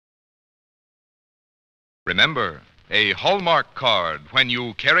Remember, a Hallmark card when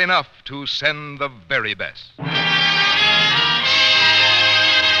you care enough to send the very best.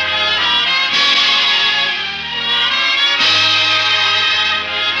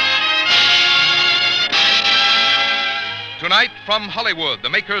 Tonight, from Hollywood, the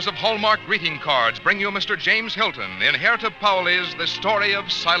makers of Hallmark greeting cards bring you Mr. James Hilton in Herta Pauley's The Story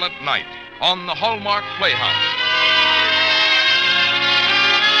of Silent Night on the Hallmark Playhouse.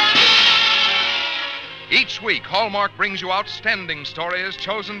 Each week, Hallmark brings you outstanding stories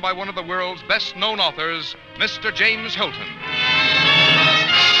chosen by one of the world's best-known authors, Mr. James Hilton.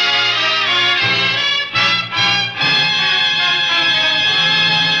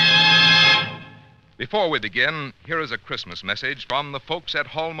 Before we begin, here is a Christmas message from the folks at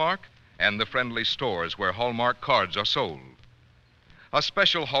Hallmark and the friendly stores where Hallmark cards are sold. A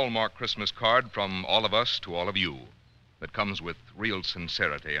special Hallmark Christmas card from all of us to all of you that comes with real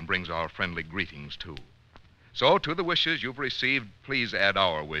sincerity and brings our friendly greetings, too. So, to the wishes you've received, please add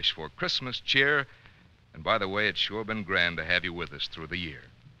our wish for Christmas cheer. And by the way, it's sure been grand to have you with us through the year.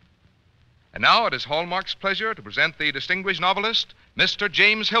 And now it is Hallmark's pleasure to present the distinguished novelist, Mr.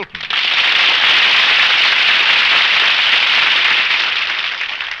 James Hilton.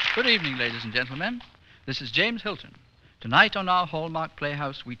 Good evening, ladies and gentlemen. This is James Hilton. Tonight on our Hallmark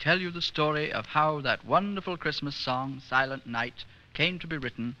Playhouse, we tell you the story of how that wonderful Christmas song, Silent Night, came to be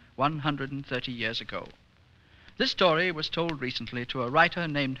written 130 years ago. This story was told recently to a writer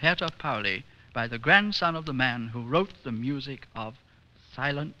named Herta Pauley by the grandson of the man who wrote the music of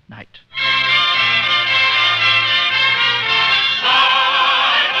Silent Night.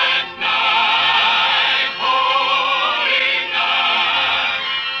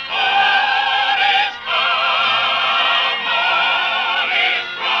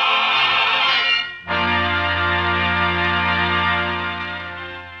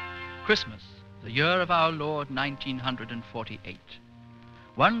 Christmas, the year of our Lord 1948.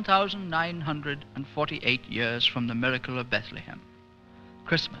 1,948 years from the miracle of Bethlehem.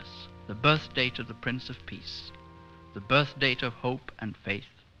 Christmas, the birth date of the Prince of Peace, the birth date of hope and faith,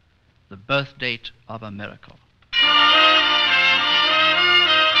 the birth date of a miracle.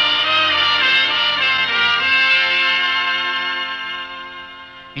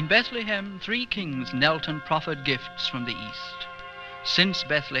 In Bethlehem, 3 kings knelt and proffered gifts from the east. Since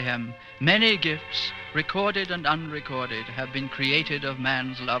Bethlehem, many gifts, recorded and unrecorded, have been created of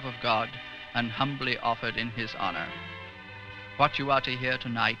man's love of God and humbly offered in his honor. What you are to hear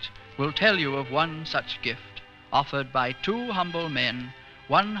tonight will tell you of one such gift offered by 2 humble men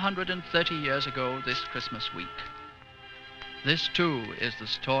 130 years ago this Christmas week. This, too, is the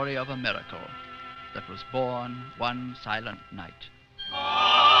story of a miracle that was born one silent night.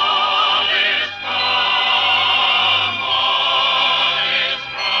 All is come.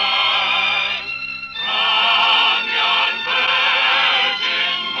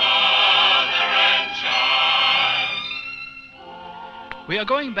 We are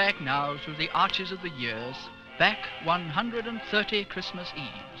going back now through the arches of the years, back 130 Christmas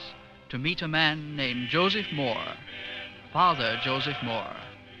Eves, to meet a man named Joseph Moore, Father Joseph Moore.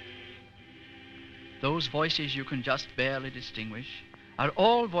 Those voices you can just barely distinguish are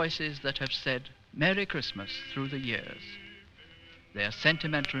all voices that have said Merry Christmas through the years. Their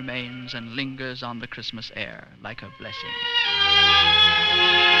sentiment remains and lingers on the Christmas air like a blessing.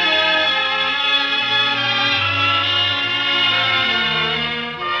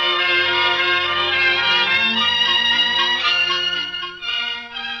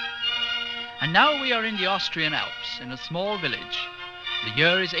 And now we are in the Austrian Alps, in a small village. The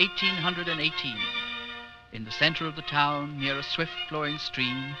year is 1818. In the center of the town, near a swift-flowing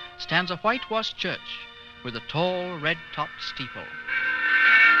stream, stands a whitewashed church with a tall, red-topped steeple.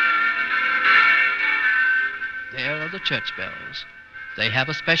 There are the church bells. They have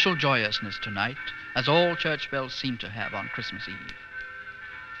a special joyousness tonight, as all church bells seem to have on Christmas Eve.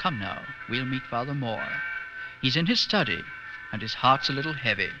 Come now, we'll meet Father Moore. He's in his study, and his heart's a little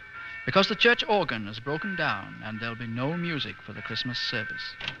heavy, because the church organ has broken down and there'll be no music for the Christmas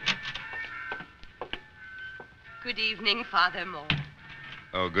service. Good evening, Father Moore.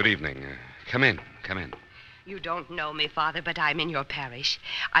 Oh, good evening. Come in. You don't know me, Father, but I'm in your parish.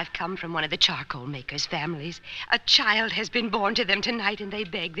 I've come from one of the charcoal makers' families. A child has been born to them tonight, and they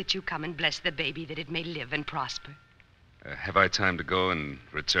beg that you come and bless the baby that it may live and prosper. Have I time to go and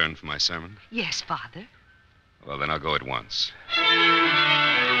return for my sermon? Yes, Father. Well, then I'll go at once.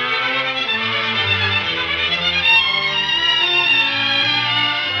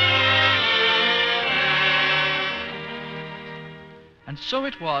 And so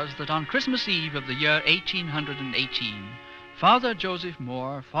it was that on Christmas Eve of the year 1818, Father Joseph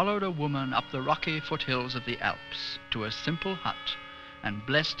Moore followed a woman up the rocky foothills of the Alps to a simple hut and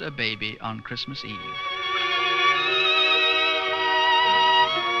blessed a baby on Christmas Eve.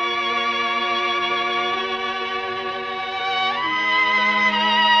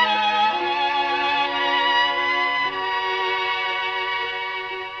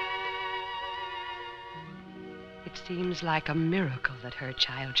 It seems like a miracle that her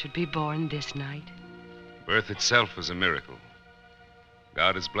child should be born this night. Birth itself was a miracle.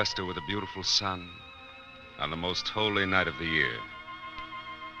 God has blessed her with a beautiful son on the most holy night of the year.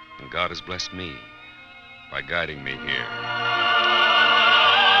 And God has blessed me by guiding me here.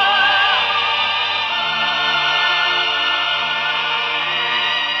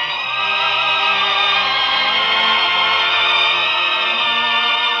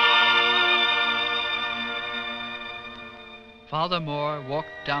 Father Moore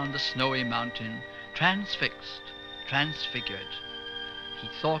walked down the snowy mountain, transfixed, transfigured. He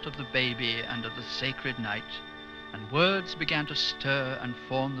thought of the baby and of the sacred night, and words began to stir and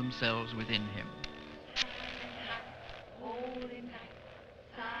form themselves within him. Holy night,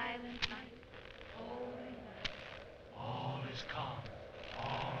 silent night, holy night. All is calm,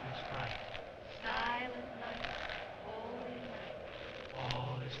 all is bright. Silent night, holy night.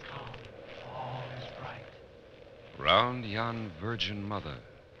 All is calm, all is bright. Round yon virgin mother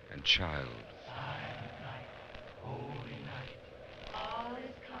and child. Silent night, holy night. All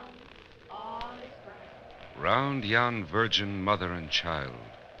is calm, all is bright. Round yon virgin mother and child.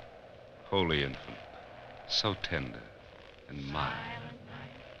 Holy infant, so tender and mild. Silent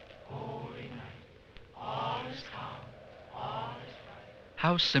night, holy night. All is calm, all is bright.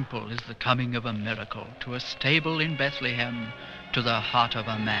 How simple is the coming of a miracle to a stable in Bethlehem, to the heart of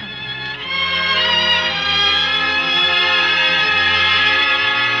a man.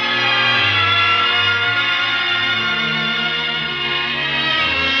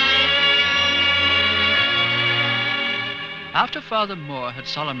 After Father Moore had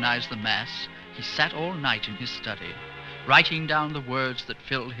solemnized the Mass, he sat all night in his study, writing down the words that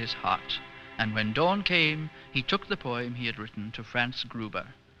filled his heart. And when dawn came, he took the poem he had written to Franz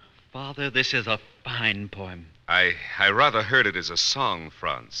Gruber. Father, this is a fine poem. I rather heard it as a song,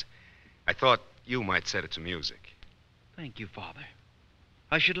 Franz. I thought you might set it to music. Thank you, Father.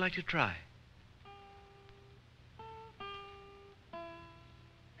 I should like to try.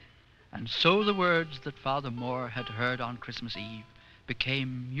 And so the words that Father Moore had heard on Christmas Eve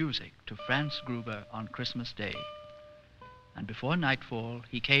became music to Franz Gruber on Christmas Day. And before nightfall,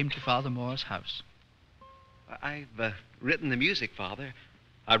 he came to Father Moore's house. I've written the music, Father.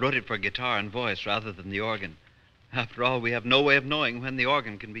 I wrote it for guitar and voice rather than the organ. After all, we have no way of knowing when the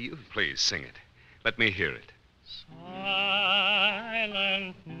organ can be used. Please sing it. Let me hear it.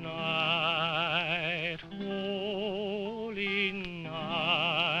 Silent night, holy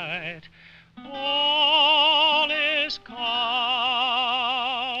night. All is calm,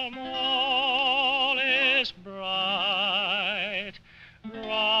 all is bright.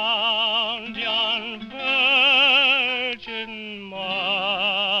 Round yon virgin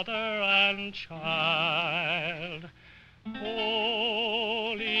mother and child,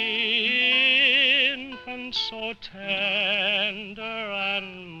 holy infant, so tender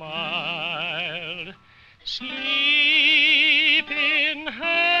and mild, sleep in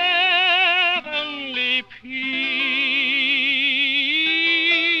heavenly peace,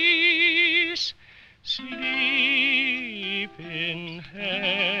 sleep in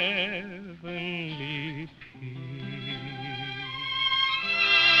heavenly peace.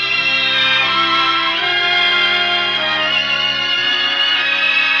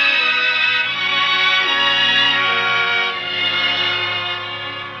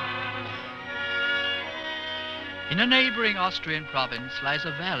 In a neighboring Austrian province lies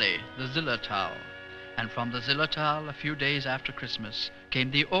a valley, the Zillertal. And from the Zillertal, a few days after Christmas,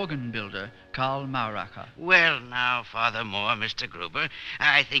 came the organ builder, Karl Mauracher. Well, now, Father Moore, Mr. Gruber,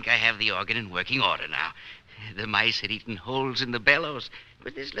 I think I have the organ in working order now. The mice had eaten holes in the bellows,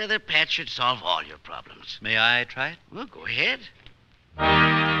 but this leather patch should solve all your problems. May I try it? Well, go ahead.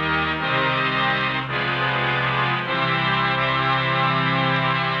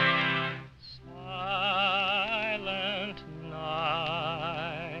 Silent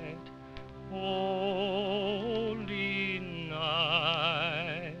night, holy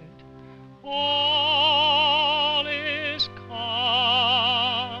night, all is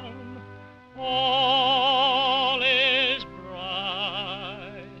calm, all is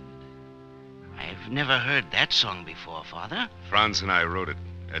bright. I've never heard that song before, Father. Franz and I wrote it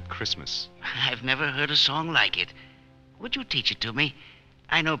at Christmas. I've never heard a song like it. Would you teach it to me?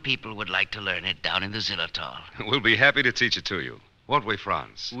 I know people would like to learn it down in the Zillertal. We'll be happy to teach it to you. Won't we,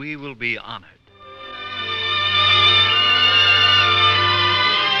 Franz? We will be honored.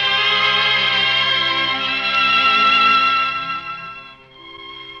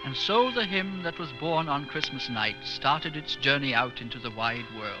 And so the hymn that was born on Christmas night started its journey out into the wide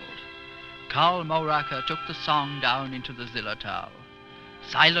world. Karl Mauracher took the song down into the Zillertal.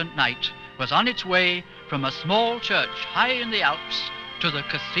 Silent Night was on its way from a small church high in the Alps to the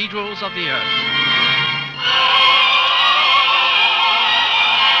cathedrals of the earth.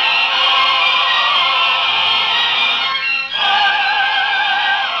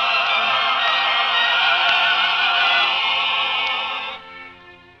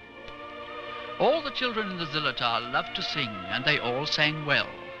 All the children in the Zillertal loved to sing, and they all sang well.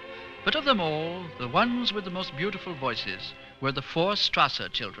 But of them all, the ones with the most beautiful voices were the 4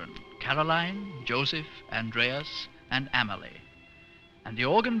 Strasser children, Caroline, Joseph, Andreas, and Amalie. And the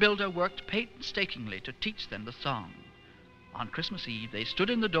organ builder worked painstakingly to teach them the song. On Christmas Eve, they stood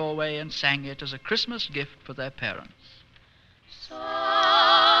in the doorway and sang it as a Christmas gift for their parents.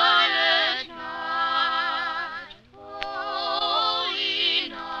 Silent night, holy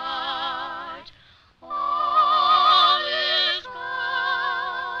night, all is calm,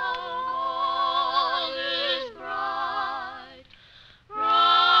 all is bright.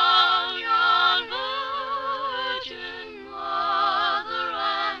 Round yon virgin mother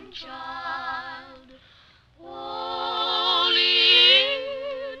and child, holy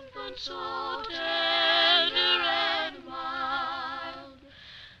infant, so tender and mild,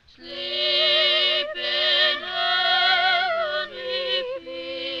 sleep in heavenly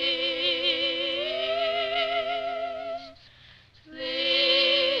peace,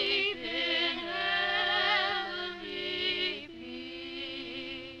 sleep in heavenly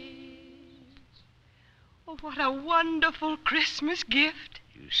peace. Oh, what a wonderful Christmas gift.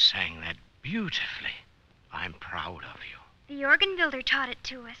 You sang that beautifully. I'm proud of you. The organ builder taught it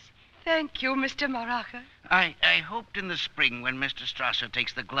to us. Thank you, Mr. Mauracher. I hoped in the spring when Mr. Strasser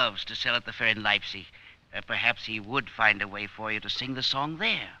takes the gloves to sell at the fair in Leipzig, perhaps he would find a way for you to sing the song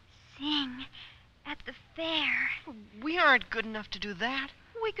there. Sing at the fair. We aren't good enough to do that.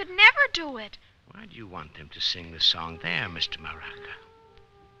 We could never do it. Why do you want them to sing the song there, Mr. Mauracher?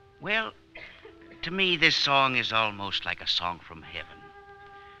 Well, to me, this song is almost like a song from heaven.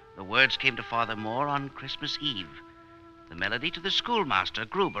 The words came to Father Moore on Christmas Eve. The melody to the schoolmaster,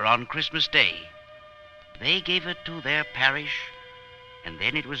 Gruber, on Christmas Day. They gave it to their parish, and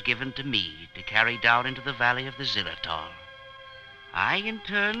then it was given to me to carry down into the valley of the Zillertal. I, in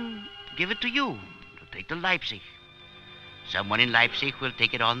turn, give it to you to take to Leipzig. Someone in Leipzig will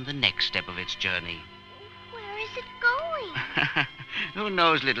take it on the next step of its journey. Where is it going? Who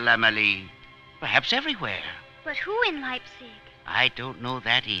knows, little Amalie? Perhaps everywhere. But who in Leipzig? I don't know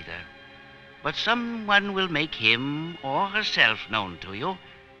that either. But someone will make him or herself known to you,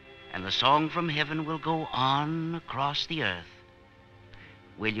 and the song from heaven will go on across the earth.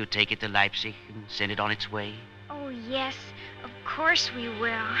 Will you take it to Leipzig and send it on its way? Oh, yes. Of course we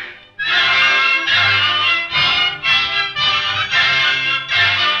will.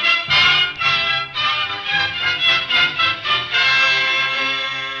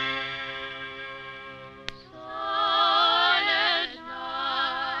 Silent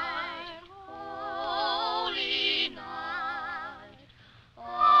night, holy night,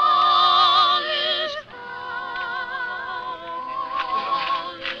 all is calm, all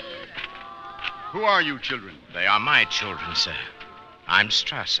is Who are you children? They are my children, sir. I'm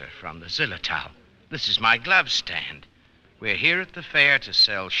Strasser from the Zillertal. This is my glove stand. We're here at the fair to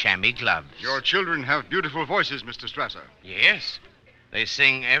sell chamois gloves. Your children have beautiful voices, Mr. Strasser. Yes. They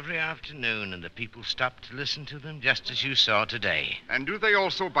sing every afternoon, and the people stop to listen to them, just as you saw today. And do they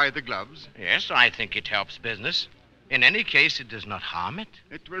also buy the gloves? Yes, I think it helps business. In any case, it does not harm it.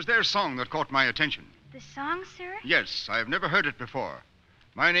 It was their song that caught my attention. The song, sir? Yes, I have never heard it before.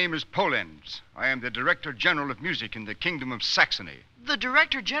 My name is Polenz. I am the Director General of Music in the Kingdom of Saxony. The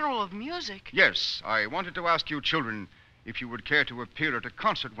Director General of Music? Yes, I wanted to ask you children if you would care to appear at a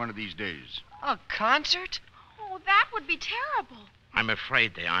concert one of these days. A concert? Oh, that would be terrible. I'm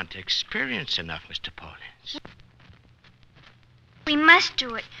afraid they aren't experienced enough, Mr. Polenz. We must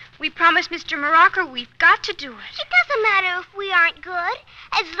do it. We promised Mr. Mauracher we've got to do it. It doesn't matter if we aren't good,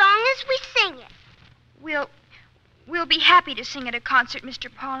 as long as we sing it. We'll be happy to sing at a concert, Mr.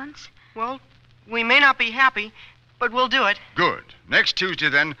 Pollens. Well, we may not be happy, but we'll do it. Good. Next Tuesday,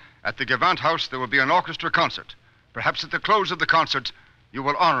 then, at the Gewandhaus, there will be an orchestra concert. Perhaps at the close of the concert, you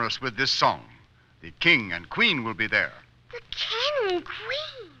will honor us with this song. The King and Queen will be there. The King and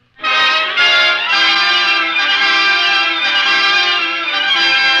Queen.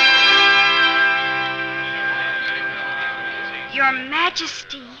 Your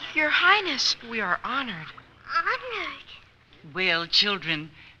Majesty. Your Highness, we are honored. Honored. Well,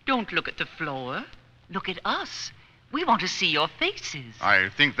 children, don't look at the floor. Look at us. We want to see your faces. I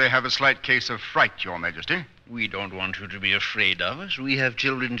think they have a slight case of fright, Your Majesty. We don't want you to be afraid of us. We have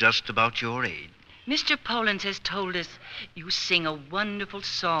children just about your age. Mr. Pollens has told us you sing a wonderful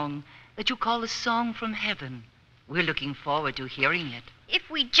song that you call a song from heaven. We're looking forward to hearing it. If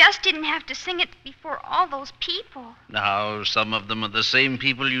we just didn't have to sing it before all those people. Now, some of them are the same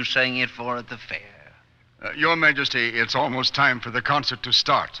people you sang it for at the fair. Your Majesty, it's almost time for the concert to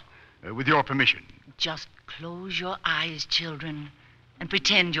start. With your permission. Just close your eyes, children, and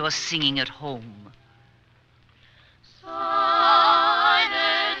pretend you're singing at home.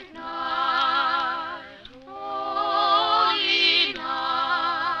 Silent night, holy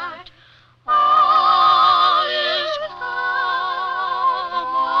night, all is calm,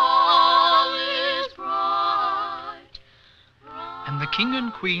 all is bright. And the king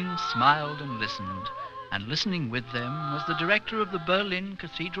and queen smiled and listened, and listening with them was the director of the Berlin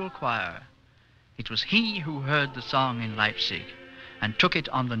Cathedral Choir. It was he who heard the song in Leipzig and took it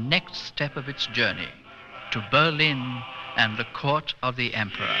on the next step of its journey to Berlin and the court of the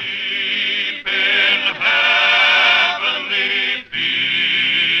emperor. Sleep in heavenly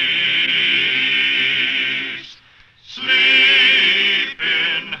peace. Sleep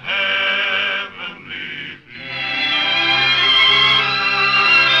in heavenly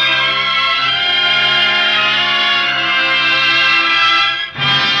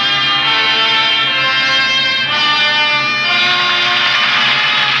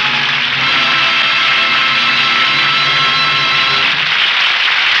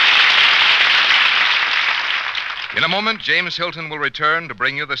In a moment, James Hilton will return to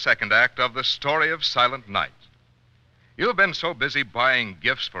bring you the second act of The Story of Silent Night. You've been so busy buying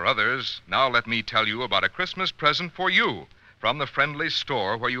gifts for others, now let me tell you about a Christmas present for you from the friendly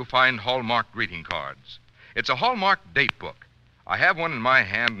store where you find Hallmark greeting cards. It's a Hallmark date book. I have one in my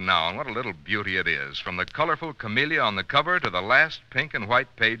hand now, and what a little beauty it is, from the colorful camellia on the cover to the last pink and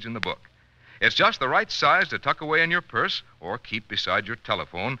white page in the book. It's just the right size to tuck away in your purse or keep beside your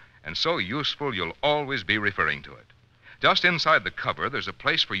telephone, and so useful you'll always be referring to it. Just inside the cover, there's a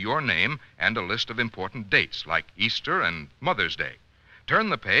place for your name and a list of important dates, like Easter and Mother's Day. Turn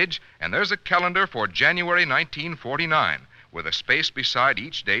the page, and there's a calendar for January 1949, with a space beside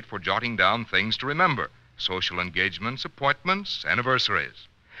each date for jotting down things to remember, social engagements, appointments, anniversaries.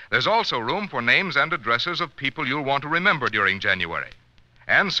 There's also room for names and addresses of people you'll want to remember during January.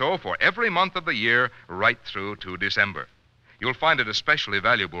 And so for every month of the year, right through to December. You'll find it especially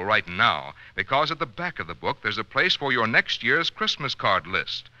valuable right now because at the back of the book there's a place for your next year's Christmas card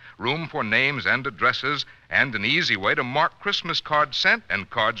list, room for names and addresses, and an easy way to mark Christmas cards sent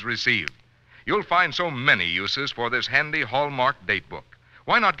and cards received. You'll find so many uses for this handy Hallmark date book.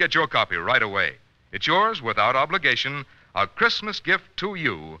 Why not get your copy right away? It's yours without obligation, a Christmas gift to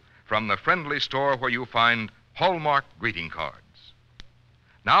you from the friendly store where you find Hallmark greeting cards.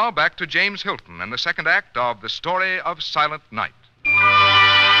 Now back to James Hilton and the second act of The Story of Silent Night.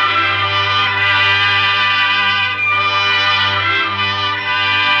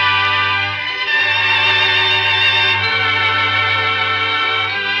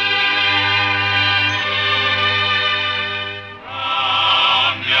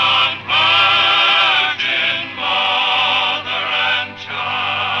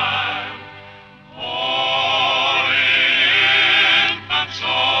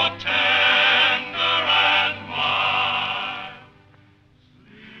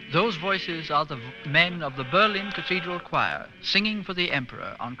 Those voices are the men of the Berlin Cathedral Choir singing for the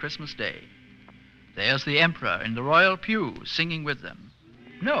Emperor on Christmas Day. There's the Emperor in the royal pew singing with them.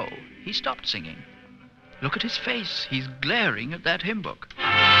 No, he stopped singing. Look at his face. He's glaring at that hymn book.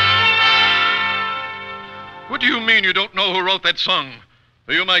 What do you mean you don't know who wrote that song?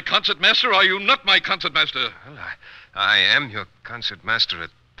 Are you my concertmaster or are you not my concertmaster? Well, I am your concertmaster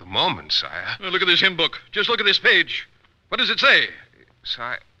at the moment, sire. Well, look at this hymn book. Just look at this page. What does it say?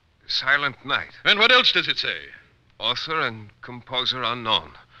 Silent Night. And what else does it say? Author and composer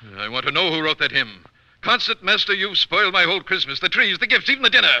unknown. I want to know who wrote that hymn. Concertmaster, you've spoiled my whole Christmas, the trees, the gifts, even the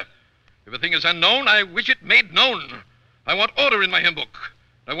dinner. If a thing is unknown, I wish it made known. I want order in my hymn book.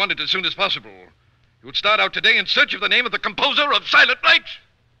 I want it as soon as possible. You would start out today in search of the name of the composer of Silent Night?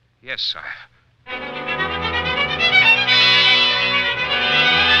 Yes, sire.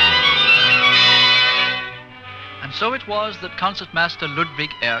 And so it was that Concertmaster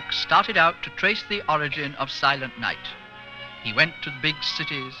Ludwig Erck started out to trace the origin of Silent Night. He went to big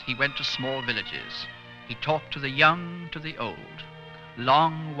cities, he went to small villages. He talked to the young, to the old.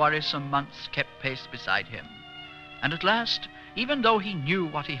 Long, worrisome months kept pace beside him. And at last, Even though he knew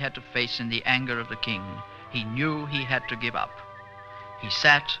what he had to face in the anger of the king, he knew he had to give up. He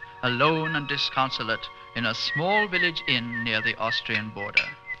sat, alone and disconsolate, in a small village inn near the Austrian border.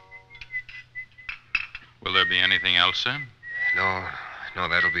 Will there be anything else, sir? No,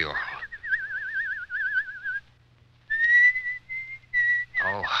 that'll be all.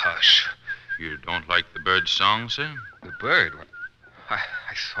 Oh, hush. You don't like the bird's song, sir? The bird? I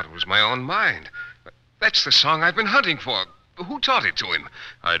thought it was my own mind. That's the song I've been hunting for. Who taught it to him?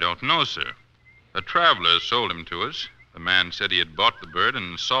 I don't know, sir. A traveler sold him to us. The man said he had bought the bird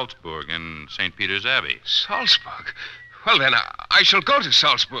in Salzburg in St. Peter's Abbey. Salzburg? Well, then, I shall go to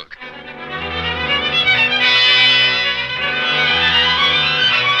Salzburg.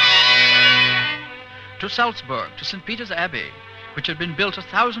 To Salzburg, to St. Peter's Abbey, which had been built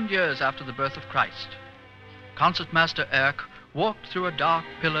 1,000 years after the birth of Christ. Concertmaster Erck walked through a dark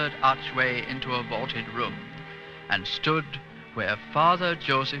pillared archway into a vaulted room and stood where Father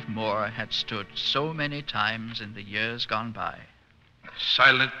Joseph Moore had stood so many times in the years gone by.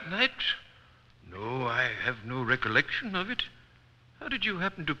 Silent Night? No, I have no recollection of it. How did you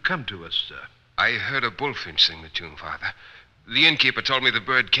happen to come to us, sir? I heard a bullfinch sing the tune, Father. The innkeeper told me the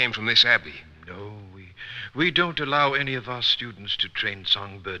bird came from this abbey. No, we don't allow any of our students to train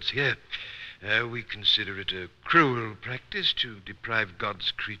songbirds here. We consider it a cruel practice to deprive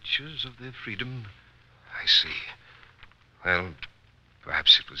God's creatures of their freedom. I see. Well,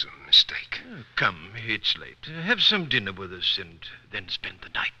 perhaps it was a mistake. Come, it's late. Have some dinner with us and then spend the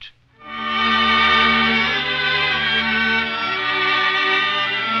night.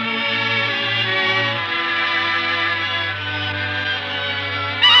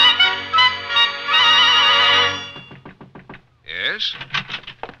 Yes?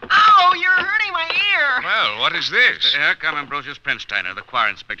 Ow, you're hurting my ear. Well, what is this? Mr. Herc, I'm Ambrosius Prinsteiner, the choir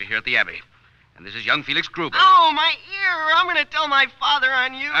inspector here at the Abbey. And this is young Felix Gruber. Oh, my ear. I'm going to tell my father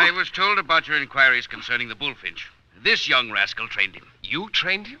on you. I was told about your inquiries concerning the bullfinch. This young rascal trained him. You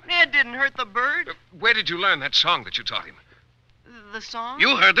trained him? It didn't hurt the bird. Where did you learn that song that you taught him? The song?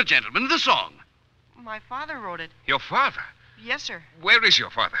 You heard the gentleman, the song. My father wrote it. Your father? Yes, sir. Where is your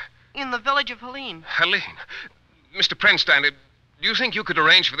father? In the village of Helene. Helene. Mr. Prinsteiner, do you think you could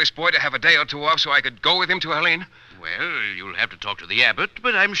arrange for this boy to have a day or two off so I could go with him to Helene? Well, you'll have to talk to the abbot,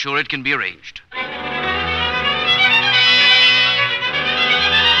 but I'm sure it can be arranged.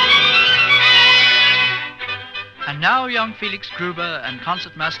 And now young Felix Gruber and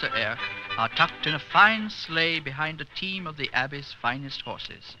Concertmaster Erck are tucked in a fine sleigh behind a team of the Abbey's finest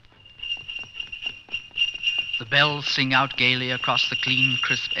horses. The bells sing out gaily across the clean,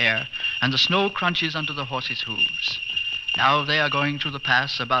 crisp air, and the snow crunches under the horses' hooves. Now they are going through the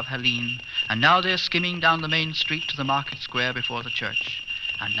pass above Helene, and now they are skimming down the main street to the market square before the church,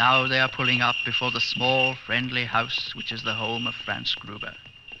 and now they are pulling up before the small, friendly house which is the home of Franz Gruber.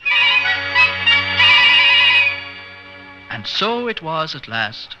 And so it was at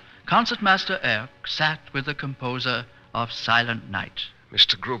last. Concertmaster Erck sat with the composer of Silent Night.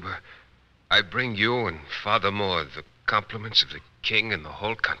 Mr. Gruber, I bring you and Father Moore the compliments of the king and the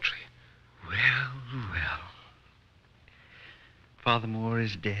whole country. Well. Father Moore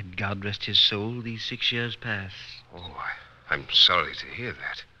is dead, God rest his soul, these 6 years past. Oh, I'm sorry to hear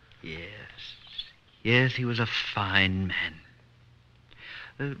that. Yes, he was a fine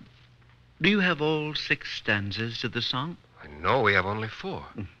man. Do you have all 6 stanzas to the song? No, we have only 4.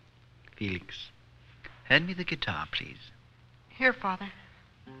 Felix, hand me the guitar, please. Here, Father.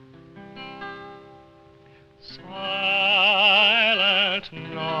 Silent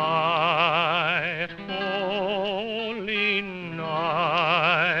night, holy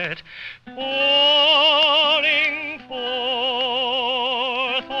night, pouring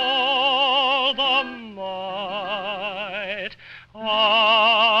forth all the might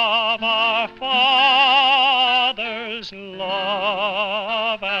of our Father's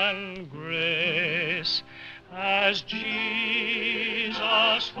love and grace, as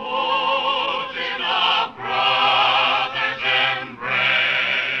Jesus holds in a brother's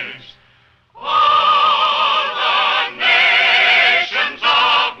embrace all the nations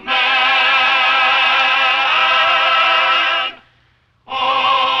of man,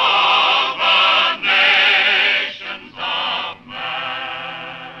 all the nations of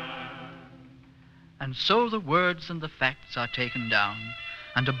man. And so the words and the facts are taken down,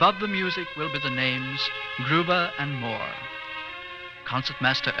 and above the music will be the names Gruber and Moore.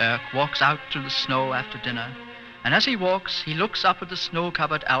 Concertmaster Erck walks out to the snow after dinner, and as he walks, he looks up at the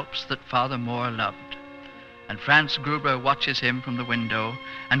snow-covered Alps that Father Moore loved. And Franz Gruber watches him from the window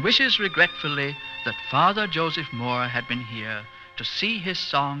and wishes regretfully that Father Joseph Moore had been here to see his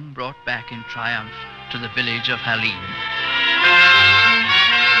song brought back in triumph to the village of Helene.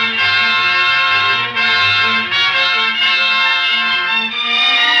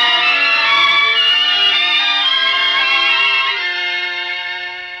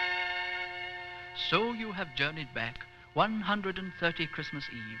 130 Christmas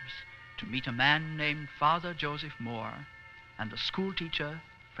Eves to meet a man named Father Joseph Moore and the schoolteacher,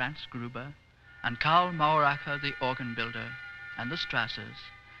 Franz Gruber, and Karl Mauracher, the organ builder, and the Strassers,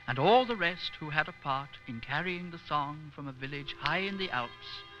 and all the rest who had a part in carrying the song from a village high in the Alps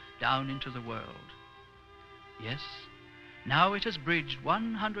down into the world. Yes, now it has bridged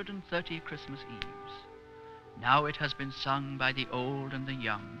 130 Christmas Eves. Now it has been sung by the old and the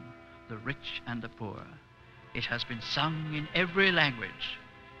young, the rich and the poor. It has been sung in every language,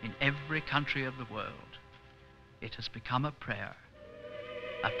 in every country of the world. It has become a prayer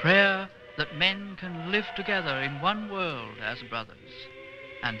that men can live together in one world as brothers,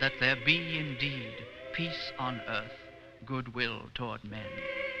 and that there be indeed peace on earth, goodwill toward men.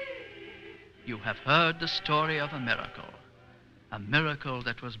 You have heard the story of a miracle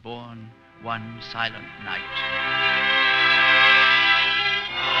that was born one silent night.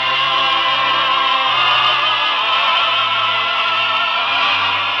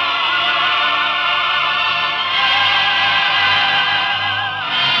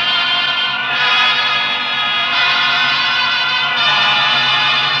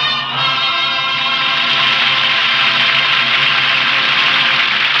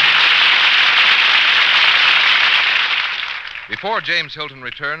 Before James Hilton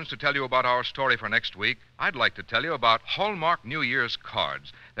returns to tell you about our story for next week, I'd like to tell you about Hallmark New Year's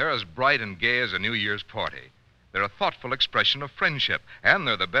cards. They're as bright and gay as a New Year's party. They're a thoughtful expression of friendship, and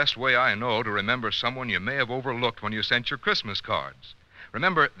they're the best way I know to remember someone you may have overlooked when you sent your Christmas cards.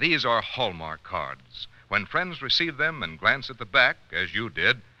 Remember, these are Hallmark cards. When friends receive them and glance at the back, as you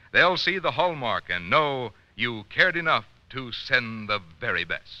did, they'll see the hallmark and know you cared enough to send the very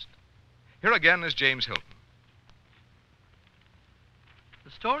best. Here again is James Hilton.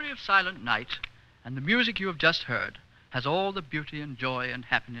 The story of Silent Night and the music you have just heard has all the beauty and joy and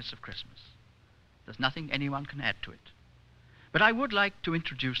happiness of Christmas. There's nothing anyone can add to it. But I would like to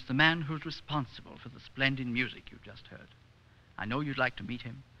introduce the man who's responsible for the splendid music you just heard. I know you'd like to meet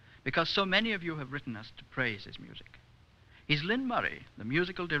him, because so many of you have written us to praise his music. He's Lynn Murray, the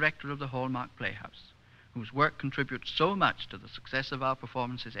musical director of the Hallmark Playhouse, whose work contributes so much to the success of our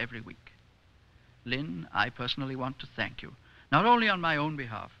performances every week. Lynn, I personally want to thank you, not only on my own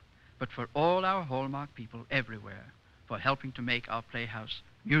behalf, but for all our Hallmark people everywhere, for helping to make our Playhouse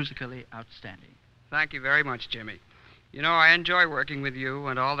musically outstanding. Thank you very much, Jimmy. You know, I enjoy working with you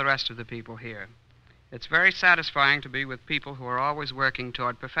and all the rest of the people here. It's very satisfying to be with people who are always working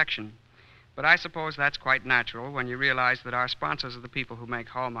toward perfection. But I suppose that's quite natural when you realize that our sponsors are the people who make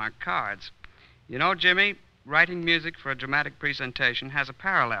Hallmark cards. You know, Jimmy, writing music for a dramatic presentation has a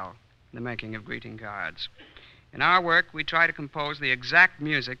parallel in the making of greeting cards. In our work, we try to compose the exact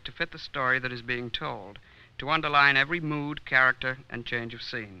music to fit the story that is being told, to underline every mood, character, and change of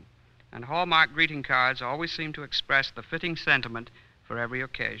scene. And Hallmark greeting cards always seem to express the fitting sentiment for every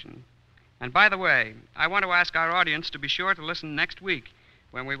occasion. And by the way, I want to ask our audience to be sure to listen next week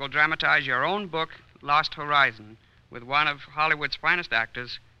when we will dramatize your own book, Lost Horizon, with one of Hollywood's finest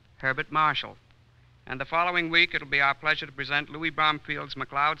actors, Herbert Marshall. And the following week, it'll be our pleasure to present Louis Bromfield's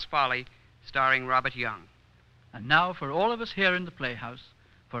MacLeod's Folly, starring Robert Young. And now, for all of us here in the Playhouse,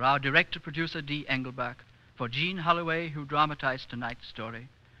 for our director-producer, Dee Engelbach, for Jean Holloway, who dramatized tonight's story,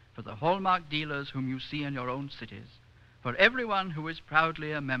 for the Hallmark dealers whom you see in your own cities, for everyone who is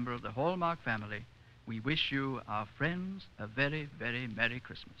proudly a member of the Hallmark family, we wish you, our friends, a very, very Merry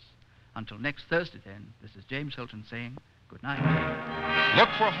Christmas. Until next Thursday, then, this is James Hilton saying good night. Look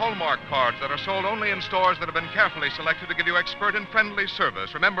for Hallmark cards that are sold only in stores that have been carefully selected to give you expert and friendly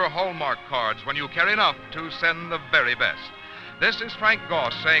service. Remember Hallmark cards when you care enough to send the very best. This is Frank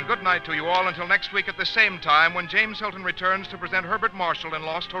Goss saying good night to you all until next week at the same time when James Hilton returns to present Herbert Marshall in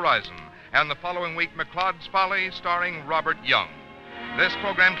Lost Horizon, and the following week MacLeod's Folly starring Robert Young. This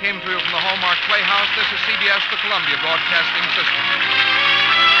program came to you from the Hallmark Playhouse. This is CBS, the Columbia Broadcasting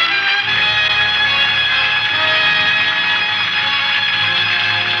System.